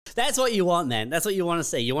That's what you want, man. That's what you want to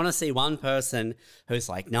see. You want to see one person who's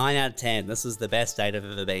like 9 out of 10. This was the best date I've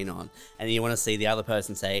ever been on. And you want to see the other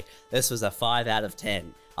person say, this was a 5 out of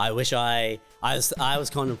 10. I wish I was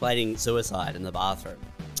contemplating suicide in the bathroom.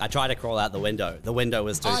 I tried to crawl out the window. The window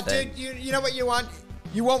was too thin. Dude, you know what you want?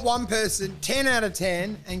 You want one person, 10 out of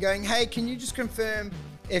 10, and going, hey, can you just confirm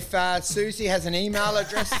if Susie has an email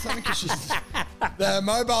address or something? Because the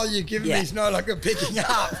mobile you've given me is no longer picking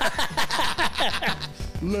up.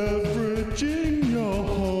 Leveraging your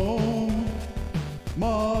home,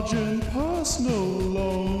 margin personal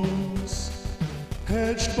loans,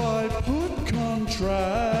 hedged by put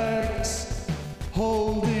contracts,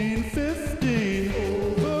 holding 15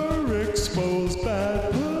 overexposed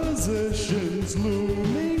bad positions,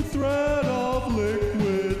 looming threat of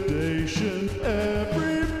liquidation.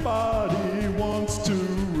 Everybody wants to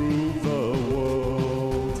rule the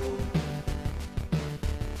world.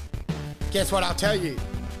 Guess what I'll tell you?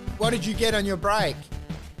 What did you get on your break?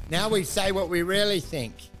 Now we say what we really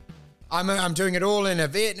think. I'm doing it all in a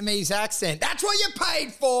Vietnamese accent. That's what you're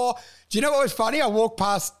paid for. Do you know what was funny? I walked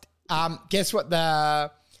past, guess what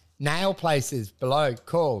the nail place is below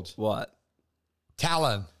called? What?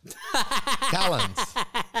 Talon. Talons.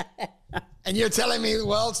 And you're telling me the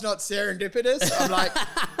world's not serendipitous? I'm like,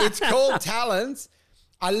 it's called Talons.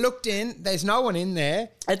 I looked in, there's no one in there.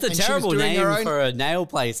 It's a terrible name for a nail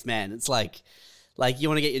place, man. It's like you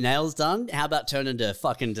want to get your nails done? How about turn into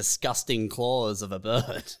fucking disgusting claws of a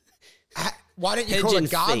bird? Why don't you call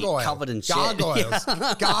it gargoyle? Feet covered in gargoyles.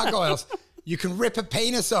 Shit. Gargoyles. You can rip a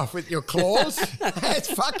penis off with your claws.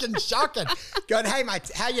 It's fucking shocking. Going, hey,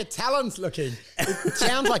 mate, how your talons looking? It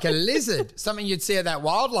sounds like a lizard, something you'd see at that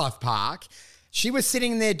wildlife park. She was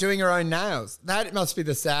sitting there doing her own nails. That must be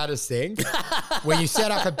the saddest thing. When you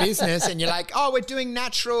set up a business and you're like, oh, we're doing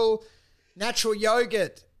natural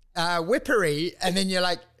yogurt, whippery. And then you're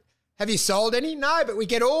like, have you sold any? No, but we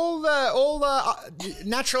get all the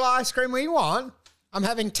natural ice cream we want. I'm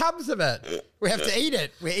having tubs of it. We have to eat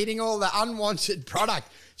it. We're eating all the unwanted product.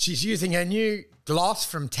 She's using her new gloss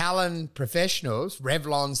from Talon Professionals,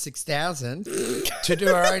 Revlon 6000, to do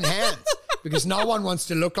her own hands because no one wants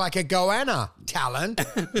to look like a goanna. Talon,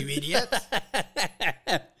 you idiot.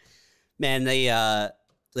 Man, they're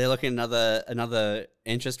looking at another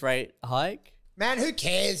interest rate hike. Man, who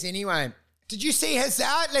cares anyway? Did you see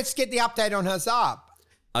Hazard? Let's get the update on Hazard.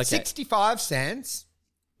 Okay. 65 cents.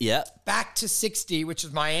 Yeah. Back to 60, which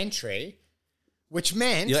is my entry, which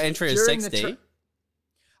meant... Your entry is 60?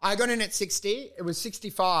 I got in at 60. It was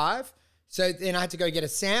 65. So then I had to go get a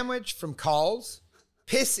sandwich from Coles,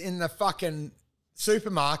 piss in the fucking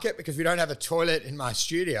supermarket because we don't have a toilet in my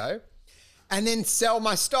studio, and then sell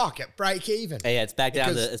my stock at break even. Yeah, it's back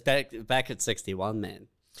down to... It's back at 61, man.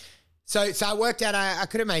 So I worked out I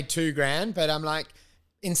could have made $2,000, but I'm like,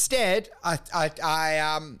 instead, I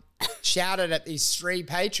shouted at these 3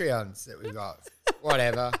 Patreons that we've got.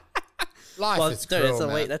 Whatever. Life is cruel,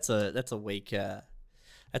 man. That's a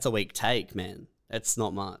weak take, man. That's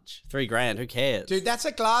not much. $3,000, who cares? Dude, that's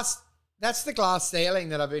the glass ceiling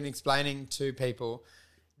that I've been explaining to people.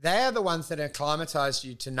 They are the ones that acclimatized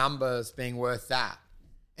you to numbers being worth that.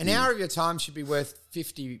 An hour of your time should be worth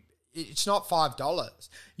 50. It's not $5.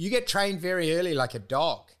 You get trained very early like a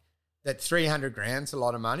dog that 300 grand's a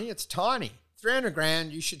lot of money. It's tiny. 300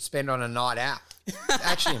 grand you should spend on a night out. It's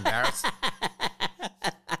actually embarrassing.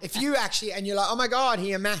 If you actually, and you're like, oh my God,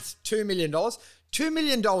 he amassed $2 million. $2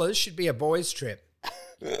 million should be a boys' trip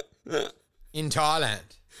in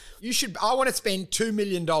Thailand. I want to spend $2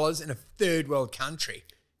 million in a third world country.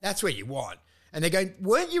 That's where you want. And they're going,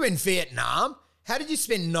 weren't you in Vietnam? How did you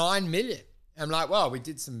spend $9 million? I'm like, well, we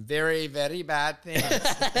did some very, very bad things.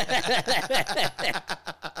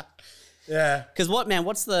 Yeah. Because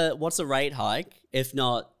what's the rate hike if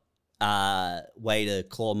not way to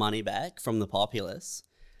claw money back from the populace?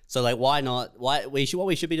 So like, what we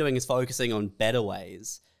should be doing is focusing on better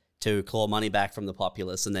ways to claw money back from the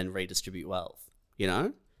populace and then redistribute wealth, you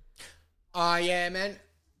know? Oh yeah, man.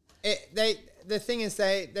 The thing is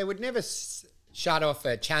they would never shut off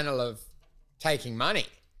a channel of taking money.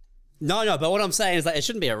 No, but what I'm saying is that it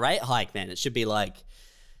shouldn't be a rate hike, man. It should be like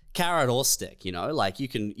carrot or stick, you know? Like you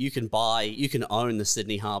can own the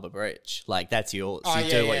Sydney Harbour Bridge. Like that's yours. You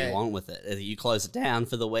do what you want with it. You close it down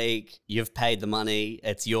for the week. You've paid the money.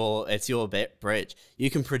 It's your bridge. You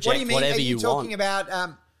can project whatever you want. Are you talking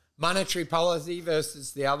about monetary policy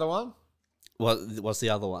versus the other one? What's the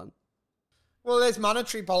other one? Well, there's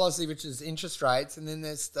monetary policy, which is interest rates, and then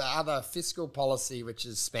there's the other fiscal policy, which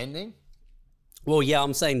is spending. Well, yeah,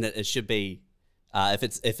 I'm saying that it should be if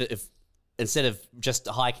instead of just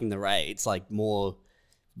hiking the rates, like more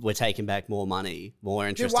we're taking back more money, more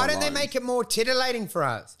interest. Dude, why on don't they loans. make it more titillating for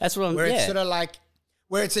us? That's what I'm. Where it's yeah. sort of like,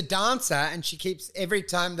 where it's a dancer and she keeps, every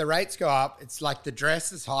time the rates go up, it's like the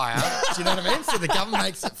dress is higher. Do you know what I mean? So the government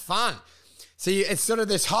makes it fun. So it's sort of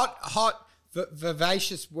this hot,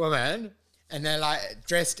 vivacious woman, and they're like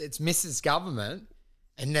dressed, it's Mrs. Government,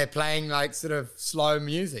 and they're playing like sort of slow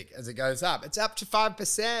music as it goes up. It's up to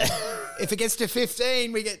 5%. If it gets to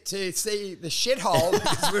 15, we get to see the shithole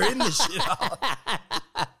because we're in the shithole.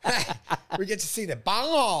 We get to see the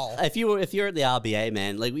bunghole. If you're at the RBA,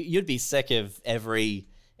 man, like you'd be sick of every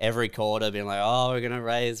quarter being like, oh, we're gonna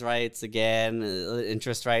raise rates again.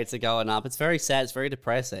 Interest rates are going up. It's very sad. It's very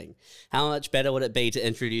depressing. How much better would it be to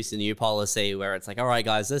introduce a new policy where it's like, all right,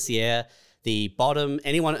 guys, this year the bottom,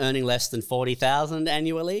 anyone earning less than 40,000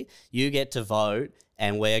 annually, you get to vote,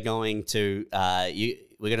 and we're going to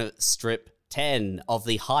strip 10 of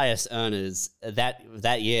the highest earners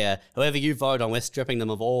that year. Whoever you vote on, we're stripping them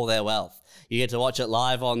of all their wealth. You get to watch it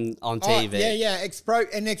live on TV. Yeah.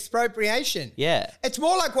 An expropriation. Yeah. It's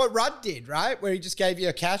more like what Rudd did, right? Where he just gave you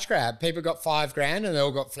a cash grab. People got $5,000 and they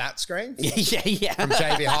all got flat screens. Yeah. From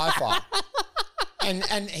JB Hi-Fi.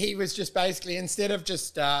 And he was just basically, instead of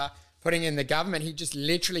just putting in the government, he just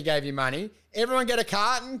literally gave you money. Everyone get a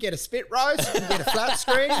carton, get a spit roast, and get a flat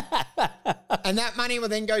screen. And that money will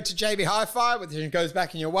then go to JB Hi-Fi, which then goes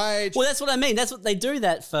back in your wage. Well, that's what I mean. That's what they do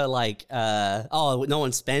that for, like, no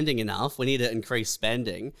one's spending enough. We need to increase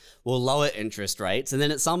spending. We'll lower interest rates. And then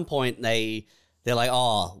at some point they're like,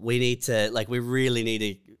 oh, we really need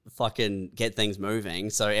to fucking get things moving.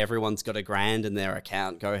 So everyone's got $1,000 in their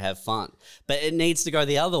account. Go have fun. But it needs to go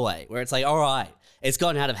the other way, where it's like, all right, it's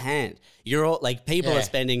gotten out of hand. You're all like, people are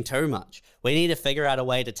spending too much. We need to figure out a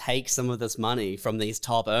way to take some of this money from these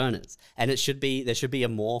top earners. And there should be a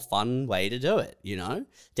more fun way to do it, you know?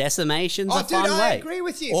 Decimation's a fun way. I agree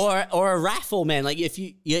with you. Or a raffle, man. Like if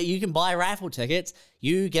you can buy raffle tickets,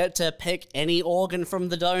 you get to pick any organ from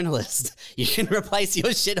the donor list. You can replace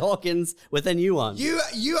your shit organs with a new one. You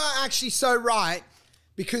are actually so right,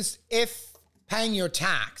 because if paying your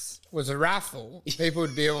tax was a raffle, people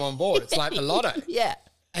would be all on board. It's like the lotto. Yeah.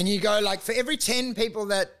 And you go like, for every 10 people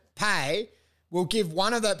that pay, we'll give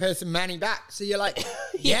one of that person money back. So you're like,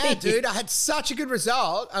 yeah, dude, I had such a good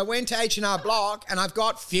result. I went to H&R Block and I've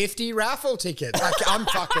got 50 raffle tickets. Like, I'm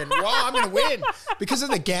fucking, wow, I'm going to win. Because of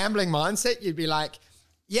the gambling mindset, you'd be like,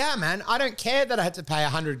 yeah, man, I don't care that I had to pay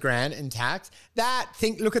 $100,000 in tax.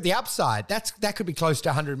 Look at the upside. That could be close to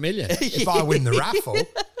 100 million if I win the raffle.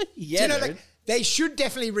 Yeah, do you know, dude. like, they should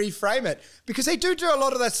definitely reframe it, because they do a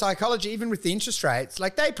lot of that psychology, even with the interest rates.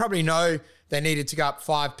 Like, they probably know they needed to go up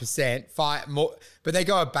 5%, more, but they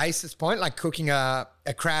go a basis point, like cooking a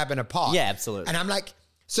crab in a pot. Yeah, absolutely. And I'm like,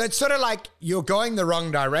 so it's sort of like you're going the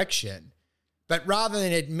wrong direction, but rather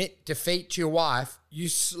than admit defeat to your wife, you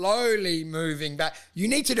slowly moving back. You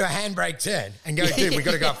need to do a handbrake turn and go, dude, we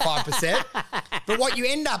got to go up 5%. But what you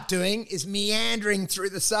end up doing is meandering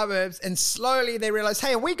through the suburbs, and slowly they realize,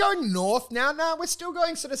 hey, are we going north now? No, we're still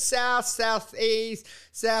going sort of southeast,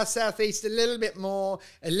 a little bit more.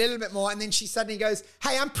 And then she suddenly goes,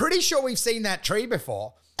 hey, I'm pretty sure we've seen that tree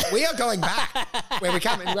before. We are going back where we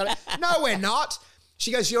come. And we're like, no, we're not.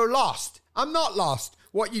 She goes, you're lost. I'm not lost.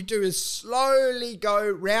 What you do is slowly go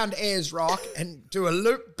round Ayers Rock and do a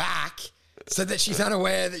loop back, so that she's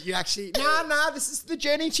unaware that you actually, no, this is the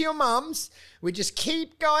journey to your mum's. We just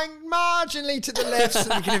keep going marginally to the left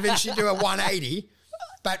so we can eventually do a 180.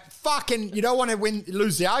 But fucking, you don't want to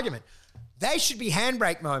lose the argument. They should be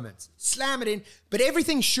handbrake moments. Slam it in. But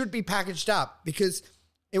everything should be packaged up, because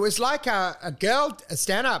it was like a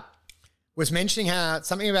stand-up, was mentioning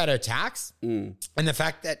something about her tax and the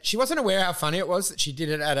fact that she wasn't aware how funny it was that she did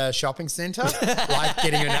it at a shopping centre, like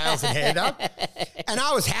getting her nails and hair done. And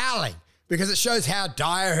I was howling, because it shows how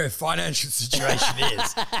dire her financial situation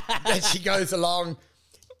is. That she goes along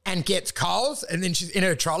and gets Coles, and then she's in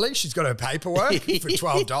her trolley, she's got her paperwork for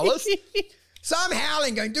 $12. So I'm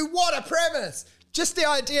howling, going, dude, what a premise. Just the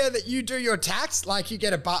idea that you do your tax like you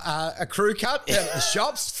get a crew cut at the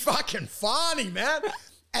shops, fucking funny, man.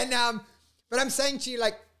 And but I'm saying to you,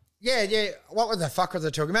 like, yeah, what the fuck was I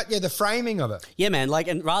talking about? Yeah, the framing of it. Yeah, man. Like,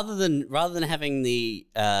 and rather than having the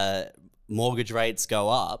mortgage rates go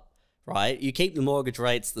up, right? You keep the mortgage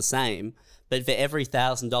rates the same, but for every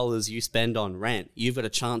 $1,000 you spend on rent, you've got a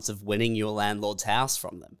chance of winning your landlord's house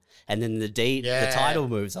from them, and then the title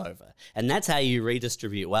moves over, and that's how you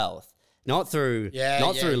redistribute wealth. Not through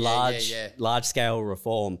large scale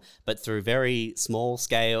reform, but through very small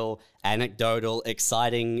scale, anecdotal,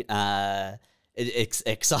 exciting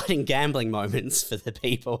gambling moments for the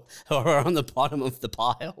people who are on the bottom of the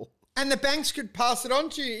pile. And the banks could pass it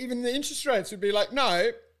on to you. Even the interest rates would be like,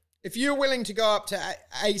 no, if you're willing to go up to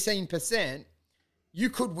 18%, you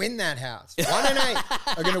could win that house. 1 in 8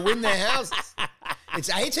 are going to win their houses. It's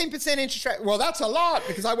 18% interest rate. Well, that's a lot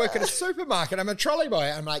because I work at a supermarket. I'm a trolley boy.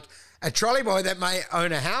 I'm like a trolley boy that may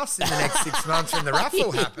own a house in the next 6 months when the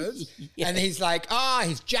raffle happens. Yeah. And he's like,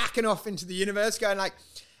 he's jacking off into the universe going like,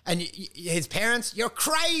 and his parents, you're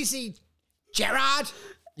crazy, Gerard.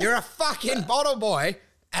 You're a fucking bottle boy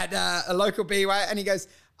at a local BWA. And he goes,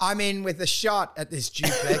 I'm in with a shot at this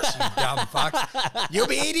duplex, you dumb fucks. You'll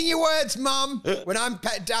be eating your words, Mum, when I'm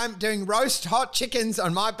doing roast hot chickens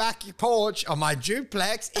on my back porch on my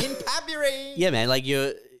duplex in Pabury. Yeah, man, like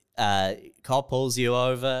cop pulls you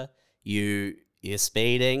over, you're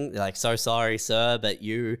speeding. They're like, so sorry, sir, but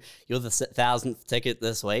you're the 1,000th ticket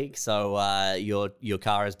this week, so your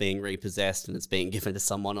car is being repossessed and it's being given to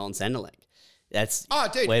someone on Centrelink. That's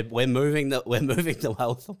dude. We're moving the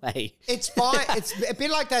wealth away. It's fine. It's a bit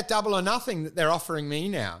like that double or nothing that they're offering me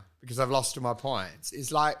now because I've lost all my points.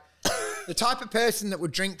 Is like the type of person that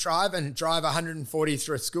would drink drive and drive 140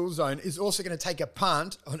 through a school zone is also going to take a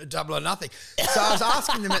punt on a double or nothing. So I was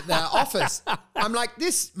asking them at the office, I'm like,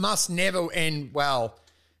 this must never end well.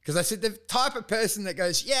 Because I said, the type of person that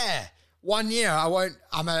goes, 1 year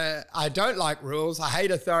I don't like rules. I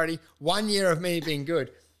hate authority. 1 year of me being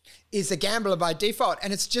good is a gambler by default.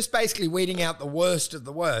 And it's just basically weeding out the worst of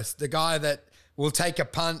the worst. The guy that will take a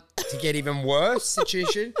punt to get even worse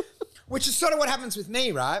situation, which is sort of what happens with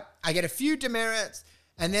me, right? I get a few demerits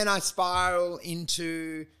and then I spiral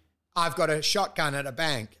into, I've got a shotgun at a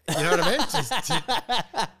bank. You know what I mean?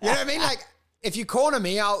 You know what I mean? Like if you corner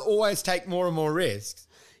me, I'll always take more and more risks.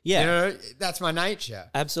 Yeah. You know, that's my nature.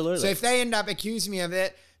 Absolutely. So if they end up accusing me of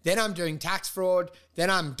it, then I'm doing tax fraud. Then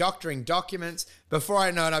I'm doctoring documents. Before I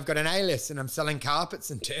know it, I've got an A-list and I'm selling carpets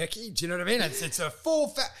in Turkey. Do you know what I mean? It's a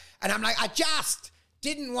full... and I'm like, I just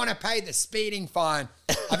didn't want to pay the speeding fine.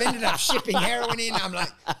 I've ended up shipping heroin in. I'm like,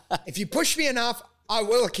 if you push me enough, I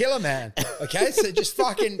will kill a man. Okay? So just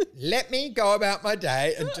fucking let me go about my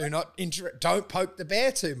day and don't poke the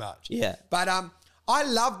bear too much. Yeah. But I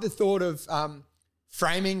love the thought of...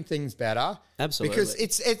 framing things better. Absolutely. Because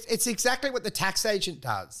it's exactly what the tax agent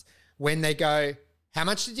does when they go, how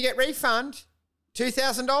much did you get refund?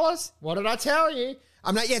 $2,000? What did I tell you?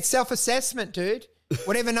 I'm like, it's self-assessment, dude.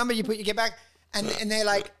 Whatever number you put, you get back. And they're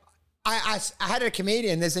like, I had a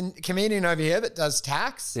comedian. There's a comedian over here that does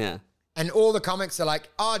tax. Yeah. And all the comics are like,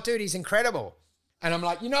 oh, dude, he's incredible. And I'm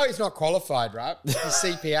like, he's not qualified, right? He's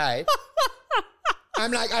CPA.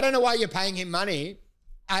 I'm like, I don't know why you're paying him money.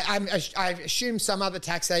 I assume some other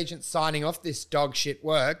tax agent's signing off this dog shit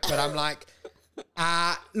work, but I'm like,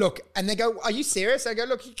 look, and they go, are you serious? I go,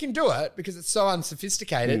 look, you can do it because it's so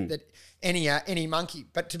unsophisticated that any monkey,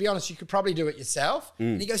 but to be honest, you could probably do it yourself.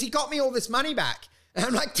 And he goes, he got me all this money back. And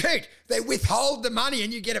I'm like, dude, they withhold the money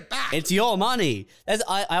and you get it back. It's your money.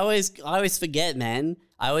 I always forget, man.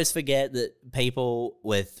 I always forget that people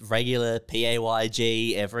with regular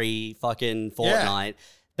PAYG every fucking fortnight,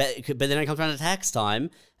 but then it comes around to tax time,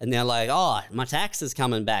 and they're like, "Oh, my tax is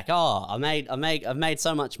coming back. Oh, I've made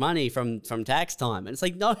so much money from tax time." And it's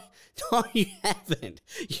like, no, you haven't.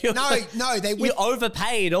 You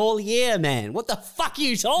overpaid all year, man. What the fuck are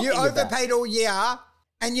you talking about? You overpaid all year,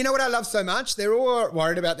 and you know what I love so much? They're all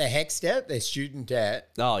worried about their HECS debt, their student debt.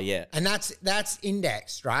 Oh yeah, and that's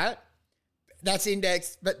indexed, right? That's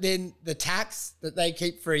indexed, but then the tax that they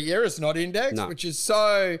keep for a year is not indexed, which is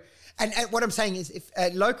so. And what I'm saying is, if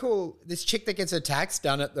this chick that gets her tax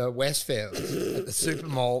done at the Westfield, at the super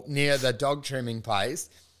mall near the dog trimming place,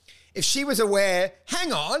 if she was aware,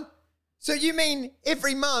 hang on, so you mean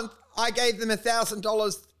every month I gave them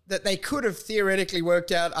 $1,000 that they could have theoretically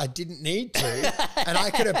worked out I didn't need to, and I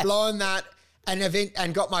could have blown that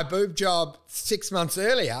and got my boob job 6 months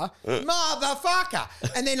earlier, motherfucker.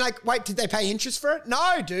 And then wait, did they pay interest for it?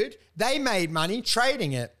 No, dude, they made money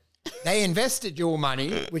trading it. They invested your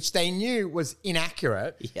money, which they knew was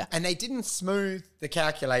inaccurate, and they didn't smooth the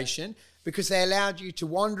calculation because they allowed you to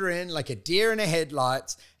wander in like a deer in the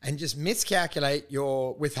headlights and just miscalculate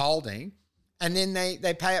your withholding, and then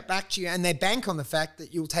they pay it back to you, and they bank on the fact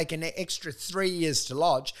that you'll take an extra 3 years to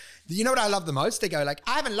lodge. You know what I love the most? They go like,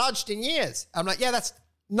 I haven't lodged in years. I'm like, yeah, that's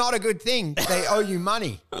not a good thing. They owe you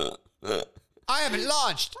money. I haven't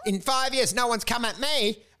lodged in 5 years. No one's come at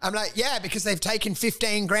me. I'm like, yeah, because they've taken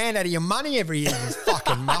 15 grand out of your money every year, you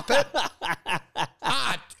fucking muppet.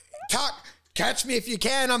 Catch me if you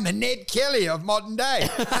can. I'm the Ned Kelly of modern day.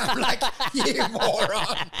 I'm like, you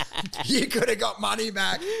moron. You could have got money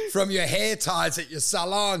back from your hair ties at your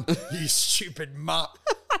salon, you stupid mupp.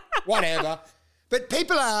 Whatever. But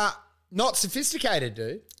people are not sophisticated,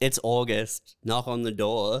 dude. It's August. Knock on the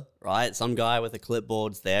door, right? Some guy with a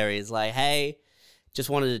clipboard's there. He's like, hey, just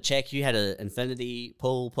wanted to check. You had an infinity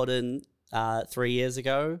pool put in 3 years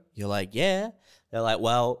ago. You're like, yeah. They're like,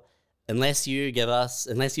 well, unless you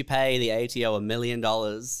pay the ATO $1 million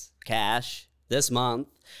cash this month,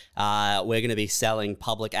 we're going to be selling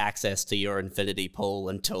public access to your infinity pool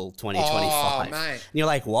until 2025. Oh, mate. And you're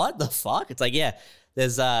like, what the fuck? It's like, yeah.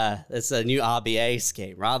 There's a new RBA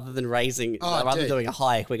scheme. Rather than doing a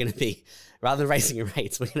hike, rather than raising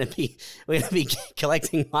rates, we're gonna be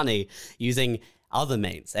collecting money using other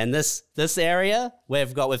means. And this area,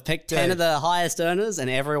 we've picked 10 of the highest earners, and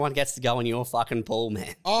everyone gets to go in your fucking pool,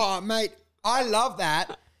 man. Oh, mate, I love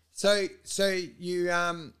that. So you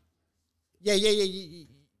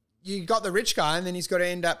you got the rich guy, and then he's got to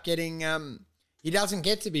end up getting he doesn't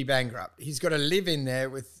get to be bankrupt. He's got to live in there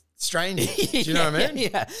with strangers. Do you know what I mean?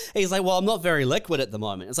 Yeah. He's like, well, I'm not very liquid at the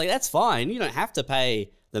moment. It's like, that's fine. You don't have to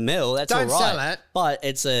pay the mill. That's all right. Don't sell it.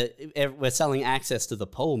 But we're selling access to the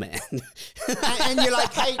pool, man. and you're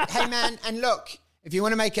like, hey, man, and look, if you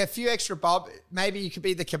want to make a few extra bob, maybe you could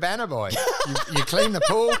be the cabana boy. You clean the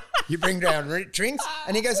pool, you bring down drinks,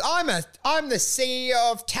 and he goes, I'm the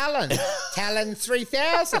CEO of Talon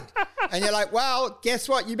 3000. And you're like, well, guess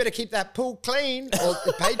what? You better keep that pool clean, or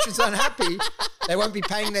the patrons unhappy. They won't be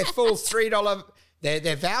paying their full $3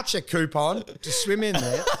 their voucher coupon to swim in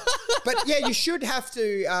there. But yeah, you should have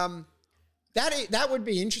to. That would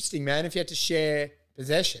be interesting, man. If you had to share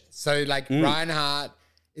possessions, so like Reinhardt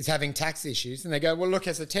is having tax issues, and they go, well, look,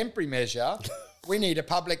 as a temporary measure, we need a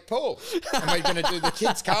public pool, and we're going to do the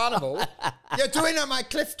kids' carnival. You're doing my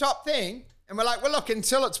cliff top thing, and we're like, well, look,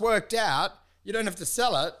 until it's worked out, you don't have to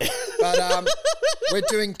sell it, but we're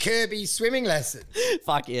doing Kirby swimming lessons.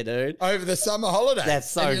 Fuck yeah, dude. Over the summer holidays. That's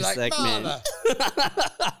so sick, man.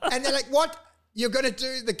 And they're like, what? You're going to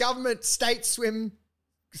do the government state swimming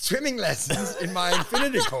lessons in my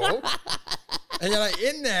infinity pool? And you're like,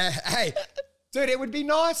 in there, hey, dude, it would be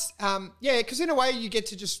nice. Because in a way you get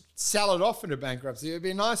to just sell it off into bankruptcy. It would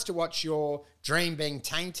be nice to watch your dream being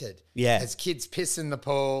tainted. Yeah. As kids piss in the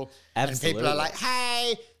pool. Absolutely. And people are like,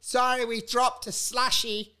 hey, sorry, we dropped a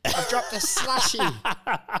slushy. I've dropped a slushy.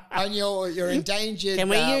 And you're endangered. Can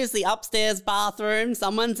we use the upstairs bathroom?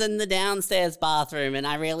 Someone's in the downstairs bathroom and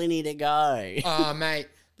I really need to go. Oh, mate.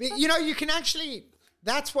 But, you can actually...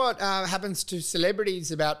 That's what happens to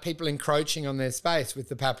celebrities about people encroaching on their space with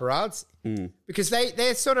the paparazzi. Because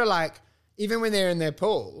they're sort of like, even when they're in their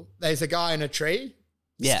pool, there's a guy in a tree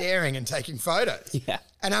staring and taking photos. Yeah.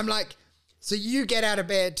 And I'm like, so you get out of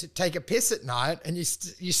bed to take a piss at night and you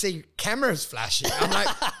see cameras flashing. I'm like,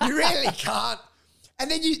 you really can't. And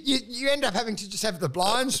then you end up having to just have the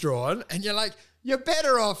blinds drawn, and you're like, you're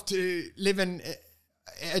better off to live in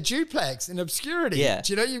a duplex in obscurity. Yeah.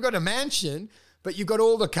 You've got a mansion, but you've got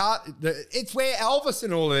all it's where Elvis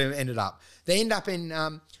and all of them ended up. They end up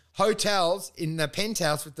in hotels in the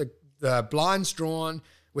penthouse with the blinds drawn,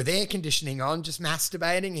 with air conditioning on, just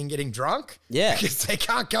masturbating and getting drunk. Yeah. Because they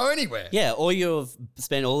can't go anywhere. Yeah, or you've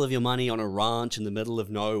spent all of your money on a ranch in the middle of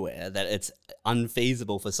nowhere that it's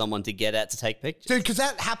unfeasible for someone to get at to take pictures. Dude, because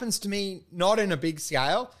that happens to me, not in a big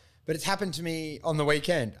scale, but it's happened to me on the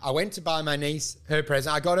weekend. I went to buy my niece her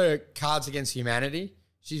present. I got her Cards Against Humanity.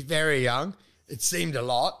 She's very young. It seemed a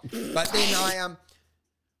lot. But then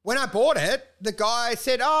when I bought it, the guy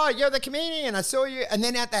said, oh, you're the comedian. I saw you. And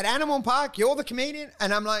then at that animal park, you're the comedian.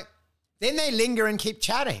 And I'm like, then they linger and keep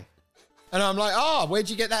chatting. And I'm like, oh, where'd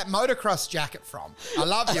you get that motocross jacket from? I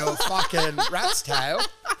love your fucking rat's tail.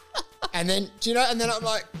 And then, and then I'm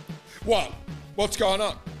like, what? What's going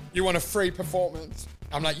on? You want a free performance?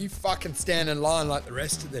 I'm like, you fucking stand in line like the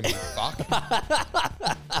rest of them, you fuck.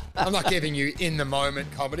 I'm not giving you in the moment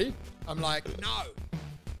comedy. I'm like, no.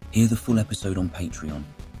 Hear the full episode on Patreon.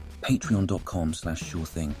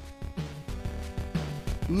 Patreon.com/surething.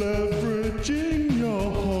 Leveraging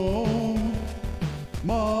your home,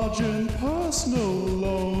 margin personal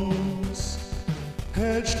loans,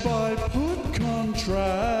 hedged by put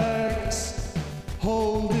contracts,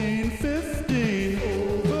 holding 15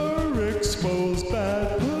 overexposed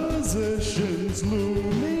bad positions loose.